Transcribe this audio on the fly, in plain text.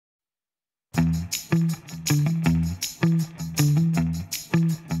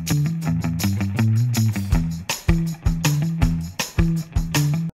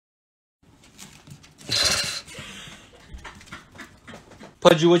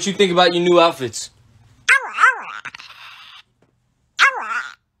what you think about your new outfits?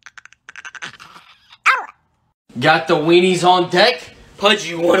 Got the weenies on deck? Pudgy,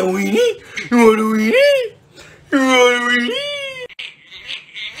 you want a weenie? You want a weenie? You want a weenie?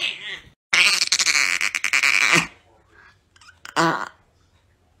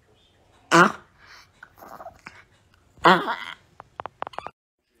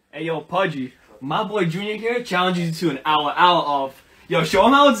 Hey yo, Pudgy, my boy Junior here challenges you to an hour off. Yo, show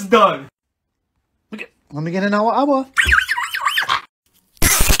him how it's done. Let me get an hour.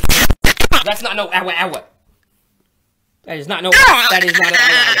 That's not no hour. That is not no hour.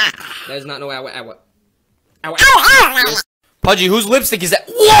 That is not no hour. Pudgy, whose lipstick is that?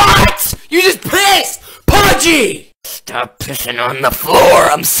 What? You just pissed! Pudgy! Stop pissing on the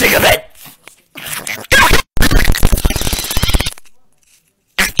floor. I'm sick of it.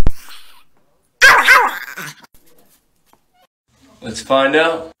 Let's find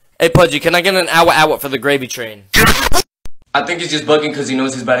out. Hey Pudgy, can I get an hour for the gravy train? I think he's just bugging because he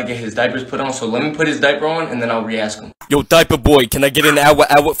knows he's about to get his diapers put on, so let me put his diaper on and then I'll re-ask him. Yo, diaper boy, can I get an hour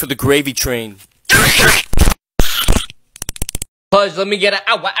for the gravy train? Pudge, let me get an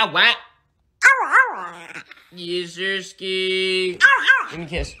hour. Yes, sir, ski. Give me a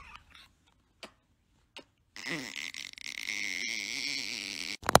kiss.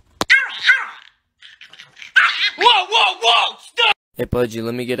 Whoa! Stop! Hey, Pudgy,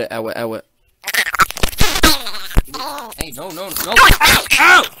 let me get an hour. Hey, no.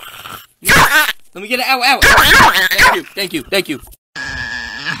 Ow! Let me get an hour. Thank you.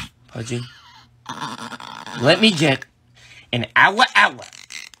 Pudgy, let me get an hour.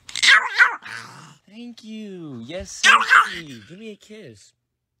 Thank you. Yes, sir. Give me a kiss.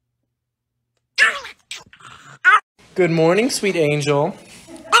 Good morning, sweet angel.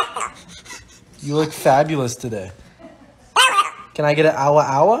 You look fabulous today. Can I get an hour?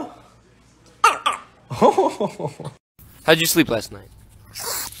 How'd you sleep last night?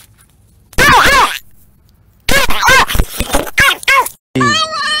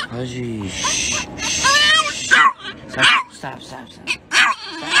 Pudgy, shh. Stop.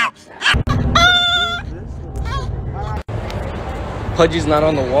 Pudgy's not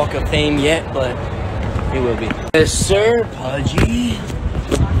on the Walk of Fame yet, but he will be. Yes, sir, Pudgy.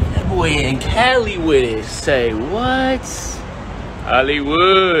 That boy in Cali with it. Say what?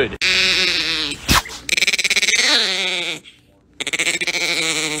 Hollywood.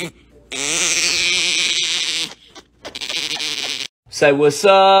 Say what's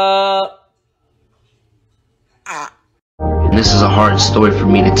up. And this is a hard story for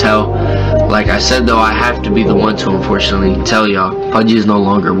me to tell. Like I said though, I have to be the one to unfortunately tell y'all. Pudgy is no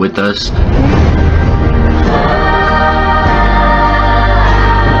longer with us.